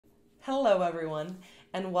Hello, everyone,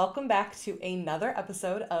 and welcome back to another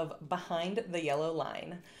episode of Behind the Yellow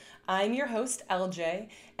Line. I'm your host, LJ,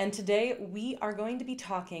 and today we are going to be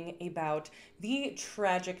talking about the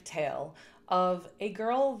tragic tale of a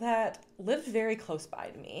girl that lived very close by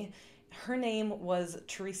to me. Her name was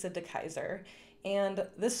Theresa DeKeyzer, and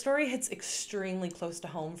this story hits extremely close to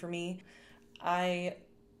home for me. I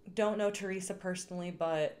don't know Theresa personally,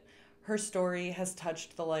 but her story has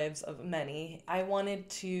touched the lives of many. I wanted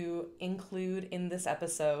to include in this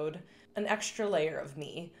episode an extra layer of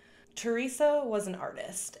me. Theresa was an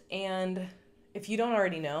artist, and if you don't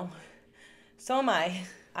already know, so am I.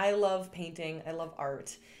 I love painting, I love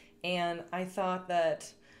art, and I thought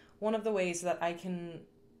that one of the ways that I can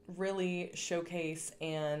really showcase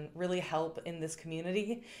and really help in this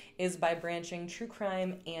community is by branching true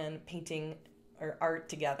crime and painting or art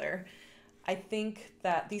together. I think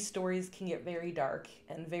that these stories can get very dark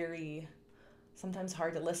and very sometimes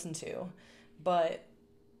hard to listen to, but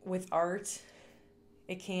with art,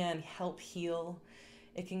 it can help heal,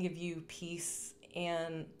 it can give you peace,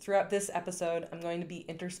 and throughout this episode, I'm going to be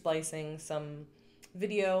intersplicing some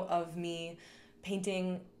video of me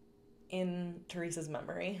painting in Theresa's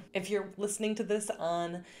memory. If you're listening to this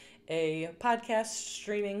on a podcast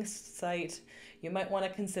streaming site, you might want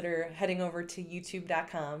to consider heading over to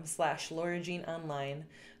youtube.com/LauraJeanOnline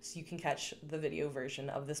so you can catch the video version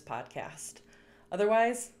of this podcast.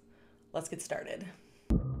 Otherwise, let's get started.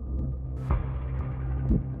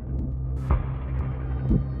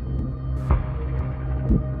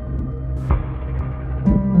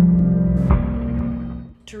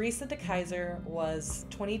 Theresa DeKeyzer was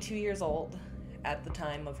 22 years old at the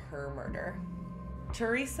time of her murder.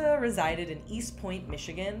 Theresa resided in East Point,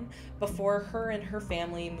 Michigan, before her and her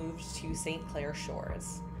family moved to St. Clair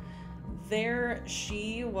Shores. There,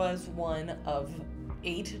 she was one of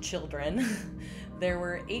 8 children. There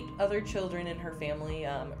were 8 other children in her family.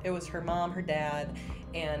 It was her mom, her dad,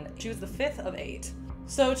 and she was the 5th of 8.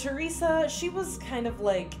 So Theresa, she was kind of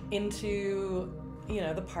like into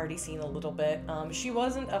the party scene a little bit. She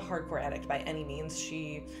wasn't a hardcore addict by any means.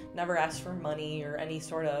 She never asked for money or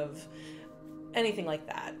anything like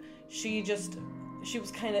that. She was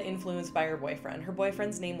kind of influenced by her boyfriend. Her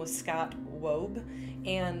boyfriend's name was Scott Wobe,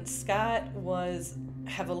 and Scott was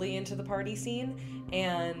heavily into the party scene,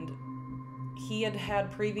 and he had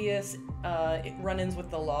previous run-ins with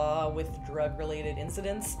the law with drug-related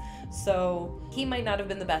incidents, so he might not have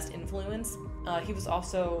been the best influence. He was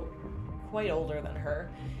also quite older than her.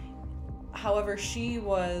 However, she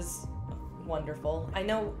was wonderful. I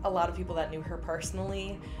know a lot of people that knew her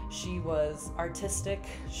personally. She was artistic.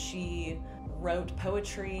 She wrote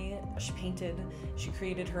poetry. She painted. She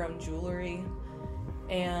created her own jewelry.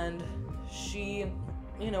 And she,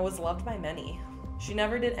 was loved by many. She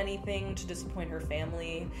never did anything to disappoint her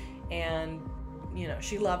family. And,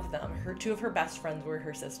 she loved them. 2 of her best friends were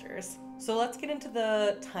her sisters. So let's get into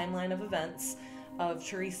the timeline of events of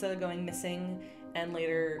Theresa going missing and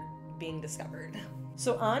later being discovered.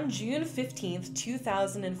 So on June 15th,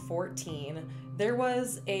 2014, there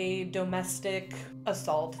was a domestic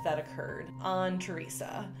assault that occurred on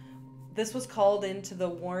Theresa. This was called into the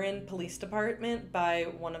Warren Police Department by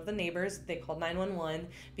one of the neighbors. They called 911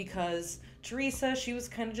 because Theresa, she was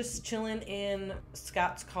kind of just chilling in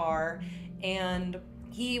Scott's car, and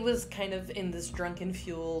he was kind of in this drunken,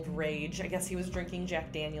 fueled rage. I guess he was drinking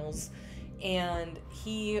Jack Daniels. And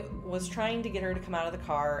he was trying to get her to come out of the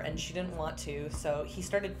car, and she didn't want to, so he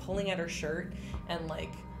started pulling at her shirt and,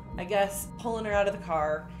 pulling her out of the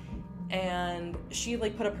car, and she,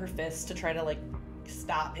 put up her fist to try to,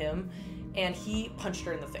 stop him, and he punched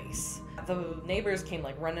her in the face. The neighbors came,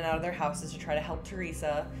 running out of their houses to try to help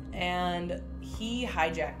Theresa, and he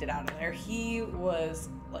hijacked it out of there. He was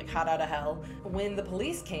hot out of hell. When the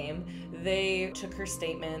police came, they took her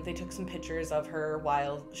statement, they took some pictures of her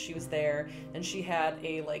while she was there, and she had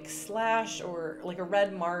a slash or a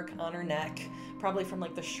red mark on her neck, probably from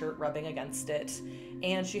the shirt rubbing against it,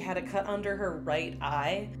 and she had a cut under her right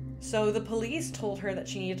eye. So the police told her that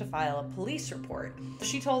she needed to file a police report.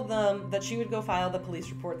 She told them that she would go file the police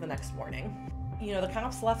report the next morning. The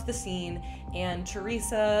cops left the scene, and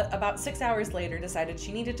Theresa, about 6 hours later, decided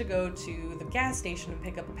she needed to go to the gas station and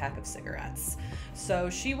pick up a pack of cigarettes. So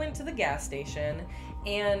she went to the gas station,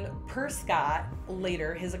 and per Scott,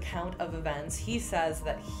 later, his account of events, he says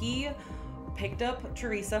that he picked up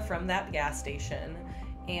Theresa from that gas station,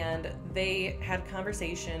 and they had a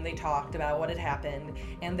conversation, they talked about what had happened,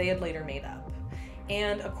 and they had later made up.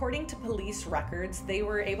 And according to police records, they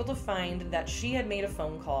were able to find that she had made a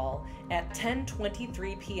phone call at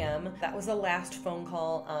 10:23 p.m. That was the last phone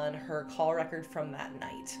call on her call record from that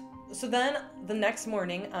night. So then the next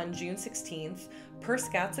morning on June 16th, per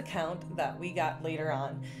Scott's account that we got later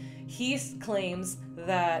on, he claims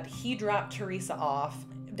that he dropped Theresa off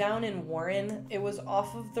down in Warren. It was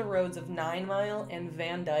off of the roads of 9 Mile and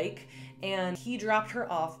Van Dyke, and he dropped her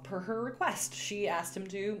off per her request. She asked him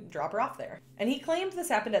to drop her off there. And he claimed this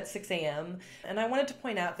happened at 6 a.m. And I wanted to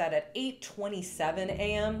point out that at 8:27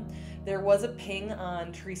 a.m., there was a ping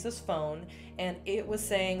on Theresa's phone, and it was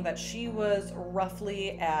saying that she was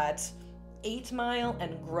roughly at 8 Mile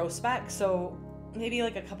and Groesbeck, so maybe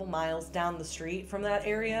like a couple miles down the street from that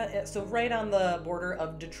area, so right on the border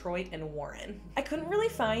of Detroit and Warren. I couldn't really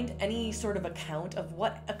find any sort of account of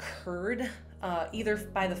what occurred, either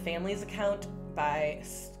by the family's account, by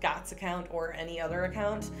Scott's account, or any other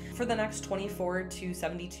account for the next 24 to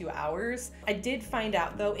 72 hours. I did find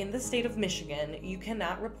out, though, in the state of Michigan, you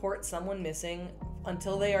cannot report someone missing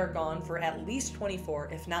until they are gone for at least 24,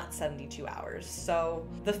 if not 72 hours. So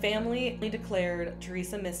the family declared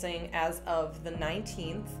Theresa missing as of the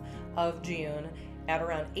 19th of June at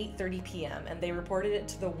around 8:30 p.m., and they reported it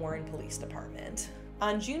to the Warren Police Department.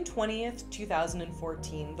 On June 20th,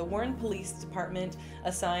 2014, the Warren Police Department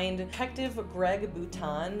assigned Detective Greg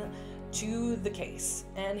Bouton to the case,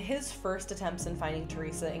 and his first attempts in finding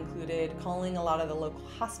Theresa included calling a lot of the local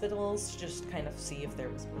hospitals to just kind of see if there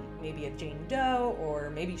was maybe a Jane Doe, or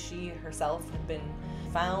maybe she herself had been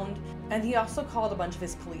found. And he also called a bunch of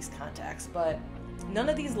his police contacts, but none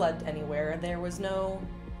of these led anywhere. There was no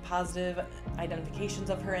positive identifications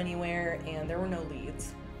of her anywhere, and there were no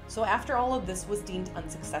leads. So after all of this was deemed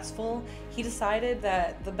unsuccessful, he decided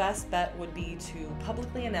that the best bet would be to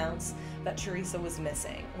publicly announce that Theresa was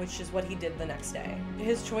missing, which is what he did the next day.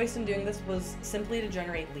 His choice in doing this was simply to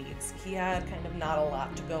generate leads. He had kind of not a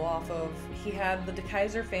lot to go off of. He had the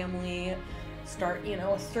DeKeyzer family start,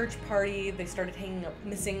 a search party. They started hanging up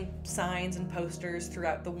missing signs and posters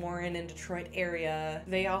throughout the Warren and Detroit area.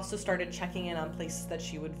 They also started checking in on places that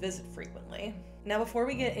she would visit frequently. Now, before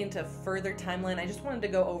we get into further timeline, I just wanted to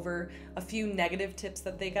go over a few negative tips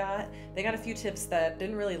that they got. They got a few tips that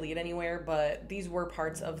didn't really lead anywhere, but these were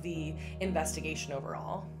parts of the investigation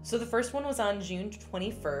overall. So the first one was on June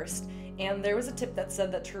 21st, and there was a tip that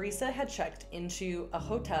said that Theresa had checked into a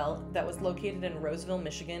hotel that was located in Roseville,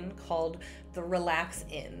 Michigan, called the Relax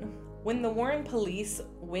Inn. When the Warren police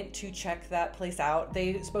went to check that place out,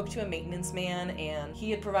 they spoke to a maintenance man, and he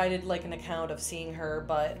had provided like an account of seeing her,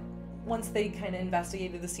 but once they kind of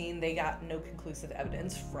investigated the scene, they got no conclusive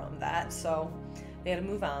evidence from that, so they had to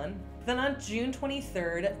move on. Then on June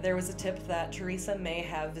 23rd, there was a tip that Theresa may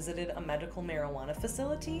have visited a medical marijuana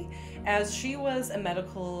facility. As she was a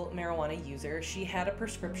medical marijuana user, she had a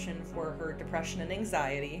prescription for her depression and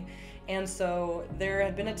anxiety, and so there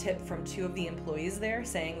had been a tip from 2 of the employees there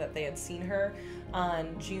saying that they had seen her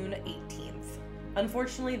on June 18th.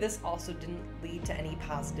 Unfortunately, this also didn't lead to any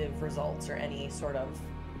positive results or any sort of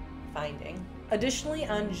finding. Additionally,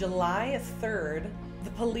 on July 3rd, the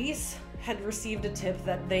police had received a tip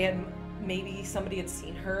that maybe somebody had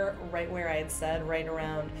seen her right where I had said, right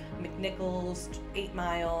around McNichols, 8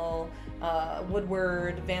 Mile,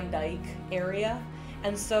 Woodward, Van Dyke area.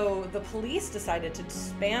 And so the police decided to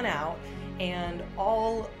span out and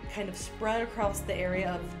all kind of spread across the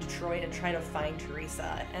area of Detroit and try to find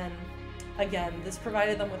Theresa. And again, this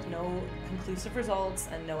provided them with no conclusive results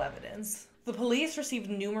and no evidence. The police received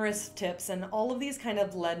numerous tips, and all of these kind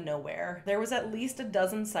of led nowhere. There was at least a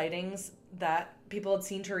dozen sightings that people had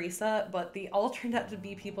seen Theresa, but they all turned out to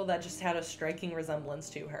be people that just had a striking resemblance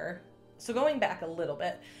to her. So going back a little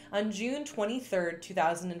bit, on June 23rd,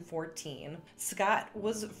 2014, Scott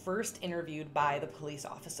was first interviewed by the police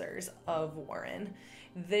officers of Warren.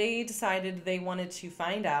 They decided they wanted to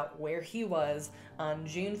find out where he was on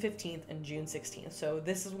June 15th and June 16th. So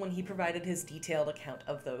this is when he provided his detailed account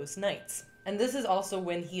of those nights. And this is also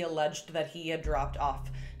when he alleged that he had dropped off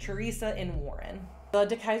Theresa in Warren. The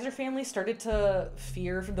DeKeyzer family started to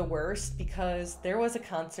fear for the worst because there was a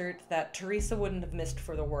concert that Theresa wouldn't have missed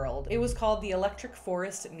for the world. It was called the Electric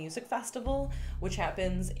Forest Music Festival, which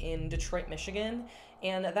happens in Detroit, Michigan,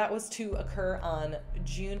 and that was to occur on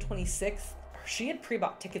June 26th. She had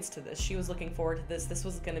pre-bought tickets to this. She was looking forward to this. This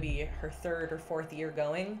was going to be her 3rd or 4th year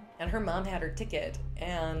going, and her mom had her ticket,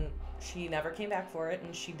 and she never came back for it,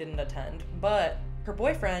 and she didn't attend. But her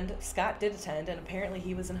boyfriend, Scott, did attend, and apparently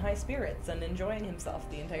he was in high spirits and enjoying himself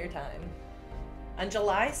the entire time. On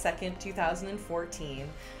July 2nd, 2014,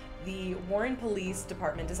 the Warren Police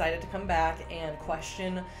Department decided to come back and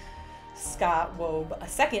question Scott Wobe a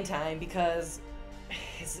second time because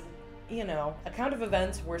his, account of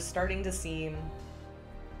events were starting to seem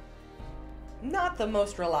not the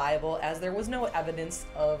most reliable, as there was no evidence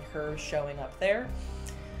of her showing up there.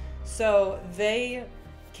 So they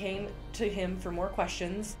came to him for more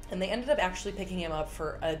questions, and they ended up actually picking him up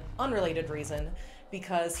for an unrelated reason,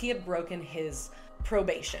 because he had broken his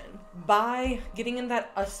probation. By getting in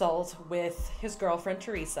that assault with his girlfriend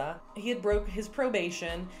Theresa, he had broke his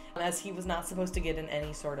probation, as he was not supposed to get in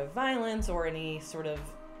any sort of violence or any sort of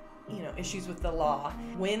issues with the law.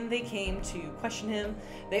 When they came to question him,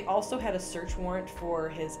 they also had a search warrant for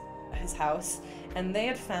his house, and they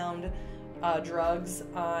had found drugs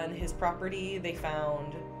on his property. They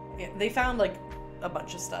found like a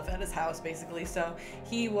bunch of stuff at his house, basically. So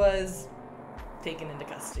he was taken into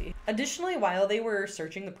custody. Additionally, while they were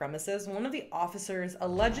searching the premises, one of the officers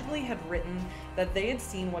allegedly had written that they had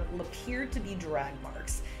seen what appeared to be drag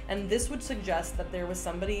marks, and this would suggest that there was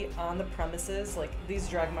somebody on the premises. Like, these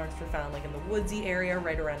drag marks were found like in the woodsy area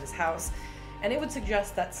right around his house, and it would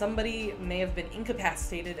suggest that somebody may have been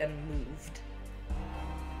incapacitated and moved.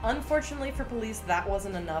 Unfortunately for police, that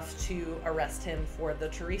wasn't enough to arrest him for the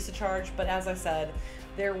Theresa charge, but as I said,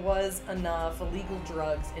 there was enough illegal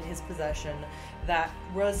drugs in his possession that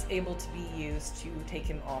was able to be used to take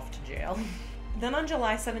him off to jail. Then on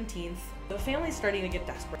July 17th, the family's starting to get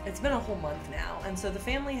desperate. It's been a whole month now, and so the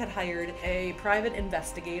family had hired a private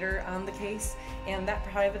investigator on the case, and that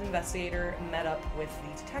private investigator met up with the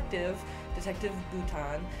Detective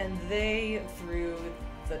Bouton, and they, through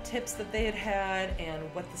the tips that they had and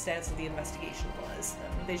what the status of the investigation was,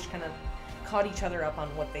 they just kind of caught each other up on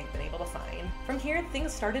what they'd been able to find. From here,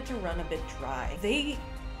 things started to run a bit dry. They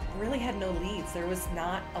really had no leads. There was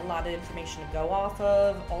not a lot of information to go off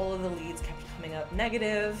of. All of the leads kept coming up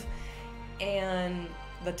negative, and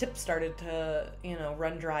the tips started to,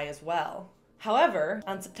 run dry as well. However,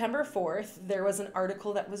 on September 4th, there was an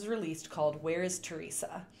article that was released called "Where is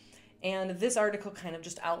Theresa?" And this article kind of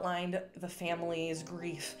just outlined the family's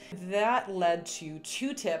grief. That led to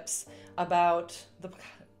 2 tips about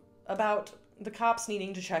the cops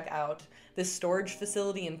needing to check out this storage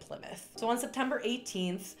facility in Plymouth. So on September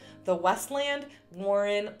 18th, the Westland,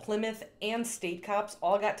 Warren, Plymouth, and state cops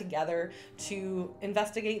all got together to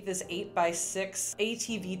investigate this 8x6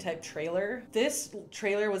 ATV type trailer. This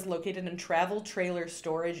trailer was located in Travel Trailer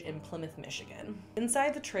Storage in Plymouth, Michigan.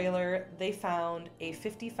 Inside the trailer, they found a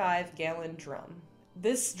 55-gallon drum.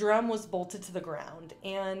 This drum was bolted to the ground,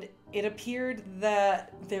 and it appeared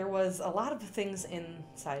that there was a lot of things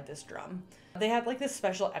inside this drum. They had like this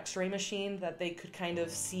special x-ray machine that they could kind of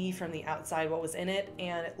see from the outside what was in it,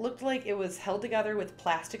 and it looked like it was held together with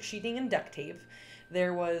plastic sheeting and duct tape.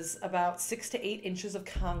 There was about 6 to 8 inches of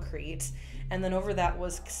concrete, and then over that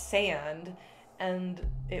was sand, and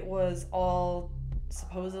it was all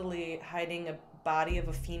supposedly hiding a body of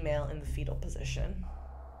a female in the fetal position.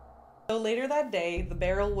 So later that day, the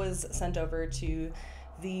barrel was sent over to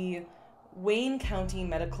the Wayne County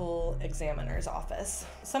Medical Examiner's office.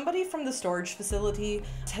 Somebody from the storage facility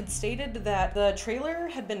had stated that the trailer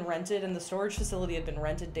had been rented and the storage facility had been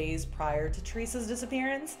rented days prior to Theresa's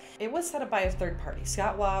disappearance. It was set up by a third party.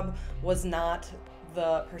 Scott Wabb was not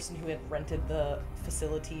the person who had rented the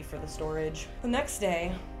facility for the storage. The next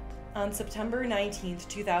day, on September 19th,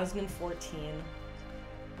 2014,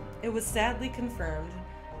 it was sadly confirmed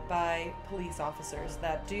by police officers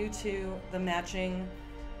that due to the matching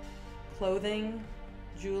clothing,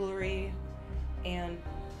 jewelry, and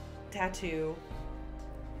tattoo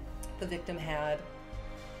the victim had,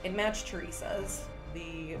 it matched Theresa's.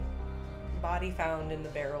 The body found in the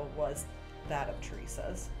barrel was that of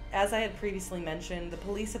Theresa's. As I had previously mentioned, the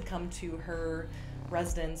police had come to her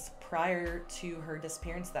residence prior to her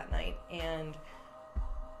disappearance that night, and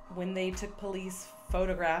when they took police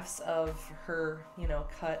photographs of her,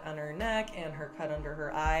 cut on her neck and her cut under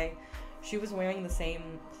her eye, she was wearing the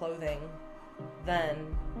same clothing then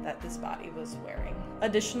that this body was wearing.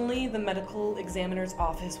 Additionally, the medical examiner's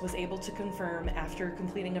office was able to confirm, after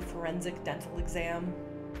completing a forensic dental exam,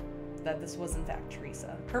 that this was in fact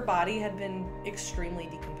Theresa. Her body had been extremely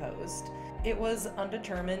decomposed. It was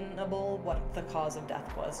undeterminable what the cause of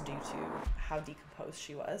death was due to how decomposed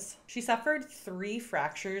she was. She suffered 3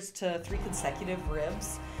 fractures to 3 consecutive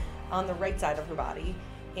ribs on the right side of her body,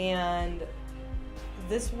 and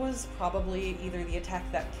this was probably either the attack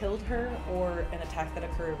that killed her or an attack that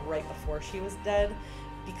occurred right before she was dead,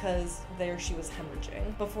 because there she was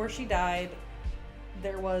hemorrhaging. Before she died,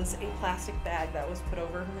 there was a plastic bag that was put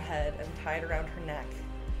over her head and tied around her neck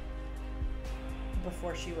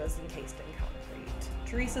before she was encased in concrete.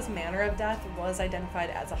 Theresa's manner of death was identified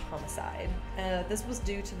as a homicide. This was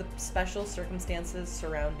due to the special circumstances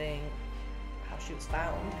surrounding how she was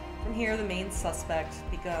found. From here, the main suspect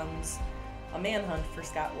becomes a manhunt for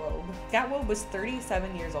Scott Wobe. Scott Wobe was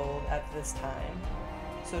 37 years old at this time.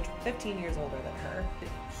 so 15 years older than her.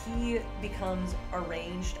 He becomes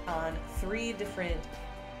arraigned on 3 different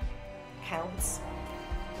counts.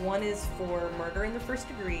 One is for murder in the first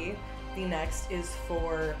degree, the next is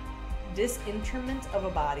for disinterment of a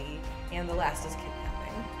body, and the last is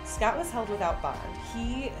kidnapping. Scott was held without bond.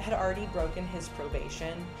 He had already broken his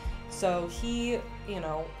probation, so he,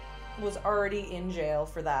 was already in jail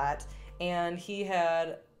for that, and he'd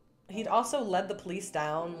also led the police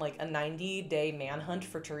down like a 90-day manhunt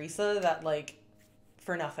for Theresa that, like,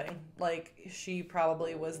 for nothing. Like, she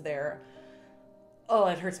probably was there. Oh,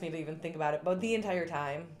 it hurts me to even think about it, but the entire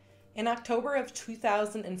time. In October of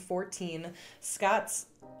 2014, Scott's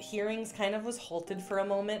hearings kind of was halted for a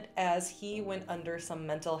moment as he went under some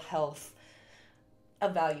mental health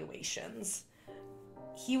evaluations.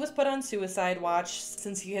 He was put on suicide watch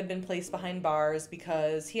since he had been placed behind bars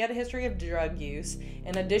because he had a history of drug use,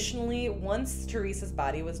 and additionally, once Theresa's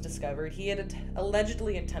body was discovered, he had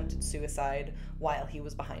allegedly attempted suicide while he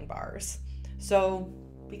was behind bars. So,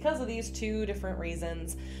 because of these 2 different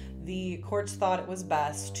reasons, the courts thought it was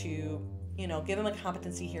best to, give him a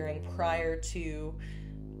competency hearing prior to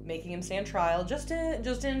making him stand trial, just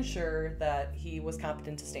to ensure that he was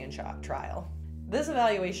competent to stand trial. This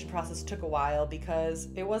evaluation process took a while because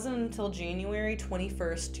it wasn't until January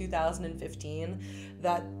 21st, 2015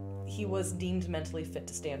 that he was deemed mentally fit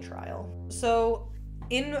to stand trial. So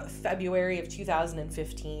in February of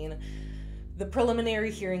 2015, the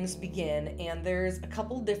preliminary hearings begin, and there's a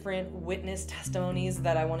couple different witness testimonies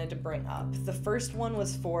that I wanted to bring up. The first one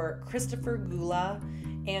was for Christopher Gula,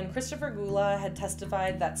 and Christopher Gula had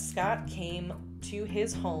testified that Scott came to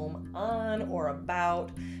his home on or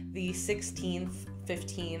about the 16th,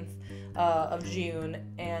 15th of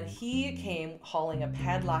June, and he came hauling a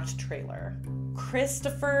padlocked trailer.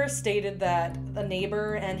 Christopher stated that a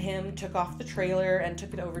neighbor and him took off the trailer and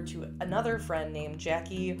took it over to another friend named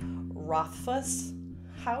Jackie Rothfuss'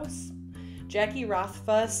 house. Jackie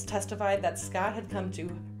Rothfuss testified that Scott had come to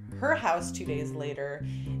her house 2 days later,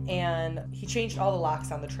 and he changed all the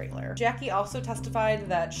locks on the trailer. Jackie also testified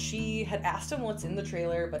that she had asked him what's in the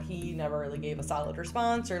trailer, but he never really gave a solid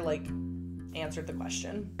response or, answered the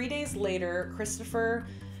question. 3 days later, Christopher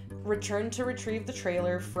returned to retrieve the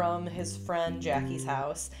trailer from his friend Jackie's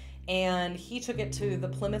house, and he took it to the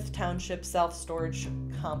Plymouth Township Self-Storage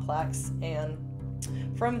Complex, and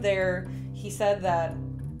from there, he said that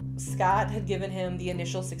Scott had given him the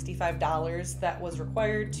initial $65 that was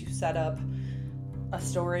required to set up a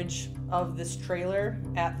storage of this trailer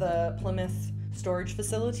at the Plymouth storage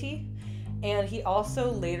facility, and he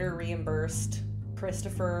also later reimbursed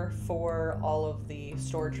Christopher for all of the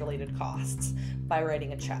storage-related costs by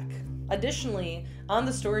writing a check. Additionally, on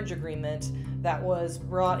the storage agreement that was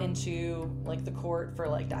brought into the court for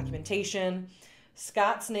documentation,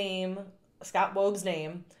 Scott Wobe's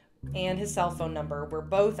name and his cell phone number were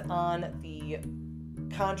both on the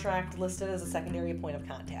contract listed as a secondary point of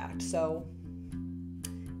contact. So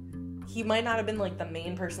he might not have been the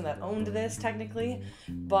main person that owned this technically,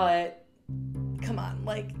 but come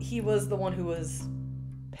on, he was the one who was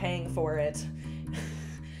paying for it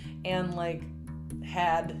and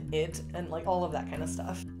had it and all of that kind of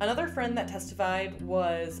stuff. Another friend that testified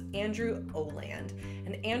was Andrew Oland,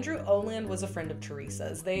 and Andrew Oland was a friend of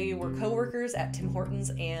Theresa's. They were co-workers at Tim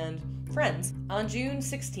Hortons and friends. On June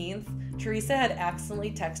 16th, Theresa had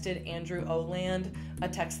accidentally texted Andrew Oland a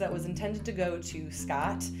text that was intended to go to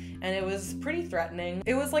Scott, and it was pretty threatening.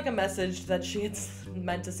 It was a message that she had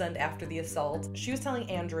meant to send after the assault. She was telling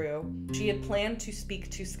Andrew she had planned to speak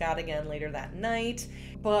to Scott again later that night,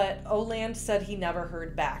 but Oland said he never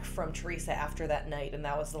heard back from Theresa after that night, and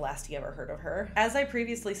that was the last he ever heard of her. As I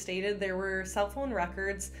previously stated, there were cell phone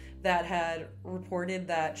records that had reported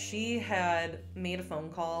that she had made a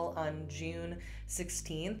phone call on June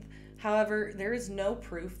 16th. However, there is no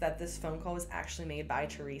proof that this phone call was actually made by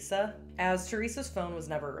Theresa, as Theresa's phone was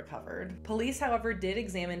never recovered. Police, however, did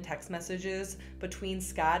examine text messages between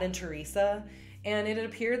Scott and Theresa, and it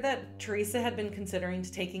appeared that Theresa had been considering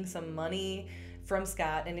taking some money from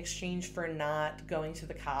Scott in exchange for not going to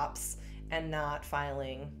the cops and not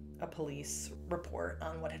filing a police report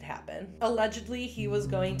on what had happened. Allegedly, he was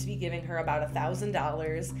going to be giving her about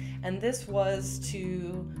 $1,000, and this was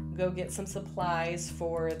to go get some supplies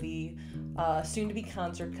for the soon-to-be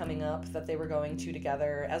concert coming up that they were going to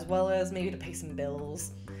together, as well as maybe to pay some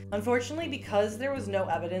bills. Unfortunately, because there was no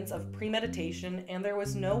evidence of premeditation and there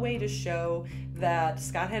was no way to show that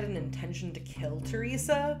Scott had an intention to kill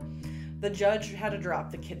Theresa, the judge had to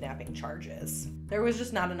drop the kidnapping charges. There was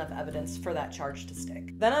just not enough evidence for that charge to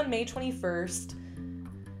stick. Then on May 21st,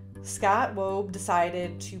 Scott Wobe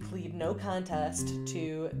decided to plead no contest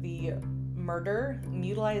to the murder,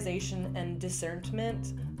 mutilation, and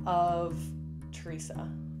dismemberment of Theresa.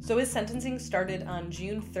 So his sentencing started on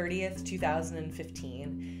June 30th,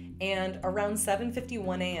 2015, and around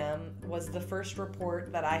 7:51 a.m. was the first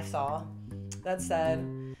report that I saw that said,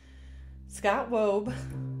 Scott Wobe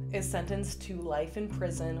is sentenced to life in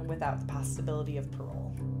prison without the possibility of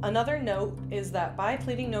parole. Another note is that by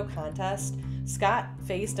pleading no contest, Scott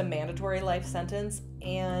faced a mandatory life sentence,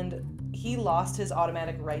 and he lost his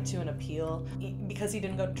automatic right to an appeal because he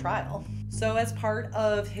didn't go to trial. So as part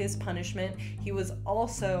of his punishment, he was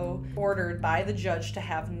also ordered by the judge to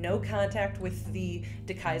have no contact with the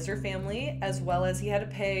DeKeyzer family, as well as he had to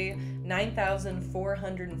pay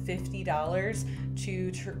 $9,450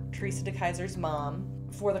 to Theresa DeKeyzer's mom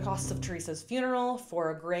for the cost of Theresa's funeral,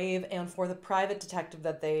 for a grave, and for the private detective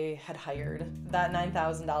that they had hired. That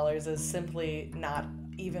 $9,000 is simply not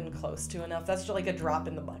even close to enough. That's just like a drop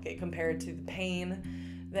in the bucket compared to the pain,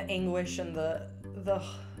 the anguish, and the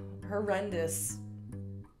horrendous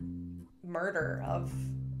murder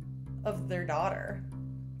of their daughter,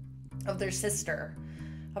 of their sister,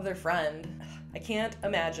 of their friend. I can't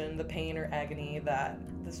imagine the pain or agony that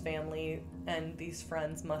this family and these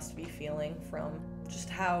friends must be feeling from just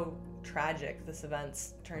how tragic this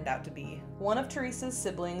event turned out to be. One of Theresa's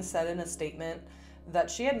siblings said in a statement that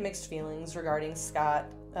she had mixed feelings regarding Scott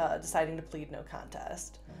deciding to plead no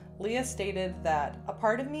contest. Leah stated that a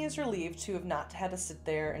part of me is relieved to have not had to sit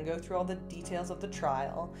there and go through all the details of the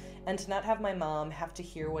trial and to not have my mom have to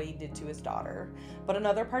hear what he did to his daughter. But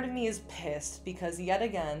another part of me is pissed because yet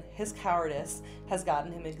again, his cowardice has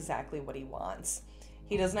gotten him exactly what he wants.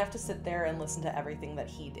 He doesn't have to sit there and listen to everything that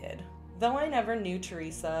he did. Though I never knew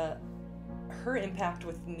Theresa, her impact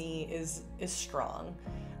with me is strong.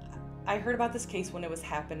 I heard about this case when it was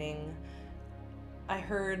happening. I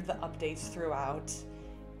heard the updates throughout,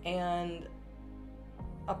 and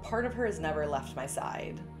a part of her has never left my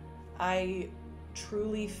side. I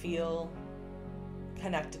truly feel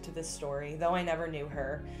connected to this story, though I never knew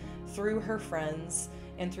her, through her friends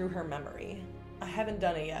and through her memory. I haven't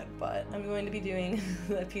done it yet, but I'm going to be doing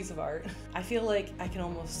that piece of art. I feel like I can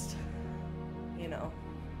almost,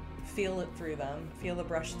 feel it through them, feel the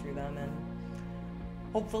brush through them, and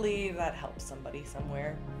hopefully that helps somebody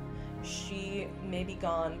somewhere. She may be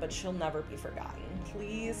gone, but she'll never be forgotten.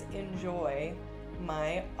 Please enjoy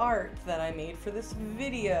my art that I made for this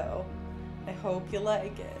video. I hope you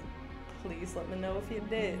like it. Please let me know if you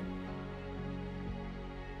did.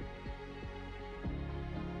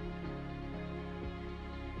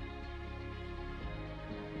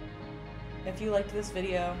 If you liked this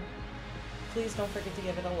video, please don't forget to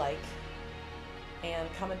give it a like and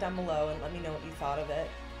comment down below and let me know what you thought of it.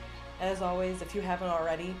 As always, if you haven't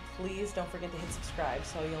already, please don't forget to hit subscribe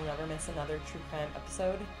so you'll never miss another true crime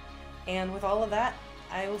episode. And with all of that,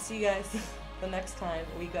 I will see you guys the next time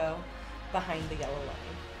we go behind the yellow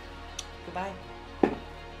line. Goodbye.